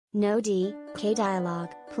No D.K. dialogue,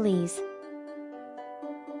 please.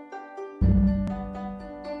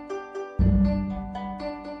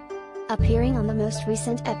 Appearing on the most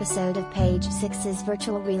recent episode of Page 6's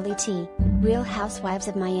virtual Reali-tea, Real Housewives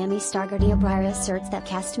of Miami star Guerdy Abraira asserts that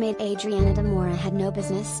castmate Adriana de Moura had no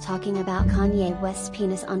business talking about Kanye West's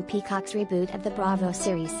penis on Peacock's reboot of the Bravo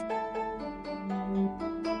series.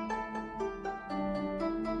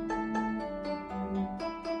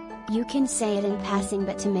 You can say it in passing,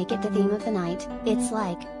 but to make it the theme of the night, it's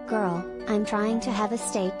like, girl, I'm trying to have a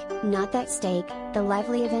steak, not that steak. The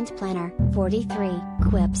lively event planner, 43,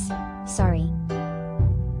 quips. Sorry.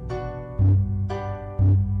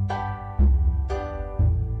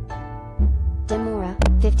 De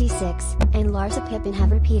Moura, 56, and Larsa Pippen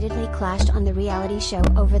have repeatedly clashed on the reality show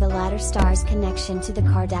over the latter star's connection to the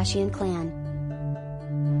Kardashian clan.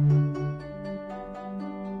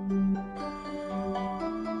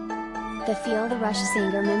 The Feel the Rush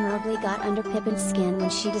singer memorably got under Pippen's skin when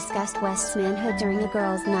she discussed West's manhood during a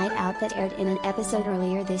girls' night out that aired in an episode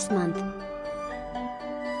earlier this month.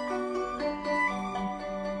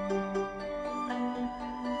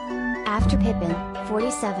 After Pippen,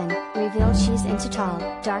 47, revealed she's into tall,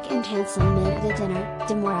 dark and handsome men at a dinner,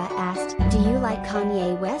 De Moura asked, "Do you like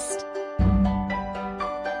Kanye West?"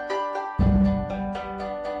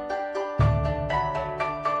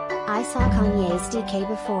 "I saw Kanye's DK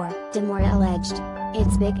before," De Moura alleged.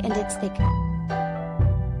 "It's big and it's thick."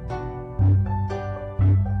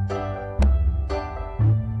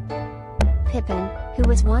 Pippen, who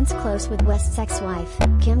was once close with West's ex-wife,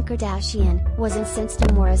 Kim Kardashian, was incensed at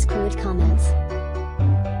De Moura's crude comments.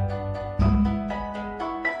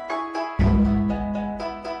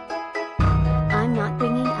 "I'm not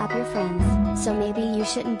bringing up your friends, so maybe you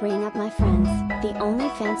shouldn't bring up my friends," the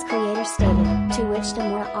OnlyFans creator stated, to which De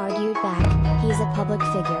Moura argued back, "He's a public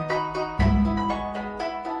figure."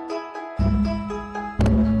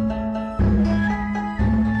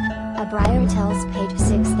 Abraira tells Page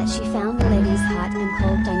 6 that she found the ladies' hot and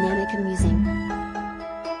cold dynamic amusing.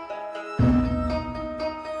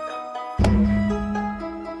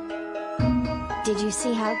 "Did you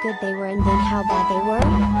see how good they were and then how bad they were?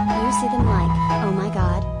 You see them like, oh my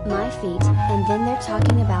god, my feet, and then they're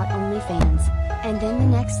talking about OnlyFans. And then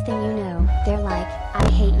the next thing you know, they're like, I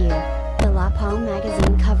hate you," the La Palme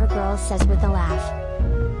magazine cover girl says with a laugh.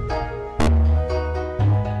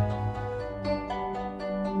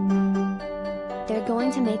 "They're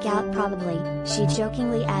going to make out probably," she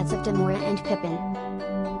jokingly adds of De Moura and Pippen.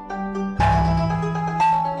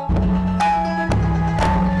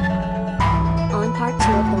 On part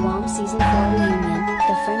 2 of the RHOM Season 4 reunion,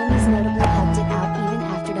 the frenemies notably hugged it out even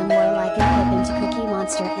after De Moura likened Pippen to Cookie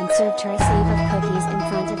Monster and served her a sleeve of cookies in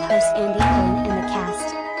front of host Andy Cohen and the cast.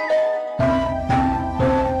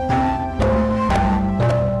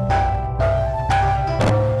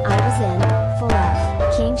 "I was in full of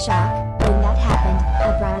king shock when that happened,"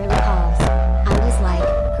 Abraira recalls. "I was like,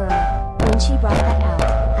 girl, when she brought that out,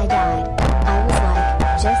 I died. I was like,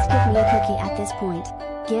 just give me a cookie at this point.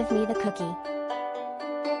 Give me the cookie."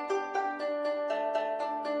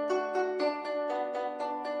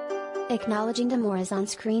 Acknowledging De Moura's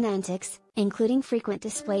on-screen antics, including frequent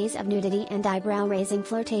displays of nudity and eyebrow-raising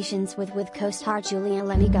flirtations with co-star Julia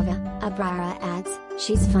Lemigova, Abraira adds,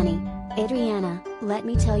 "She's funny. Adriana, let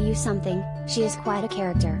me tell you something, she is quite a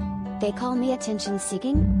character. They call me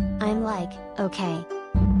attention-seeking? I'm like, okay."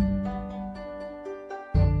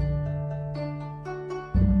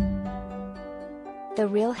 The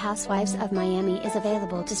Real Housewives of Miami is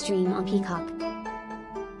available to stream on Peacock.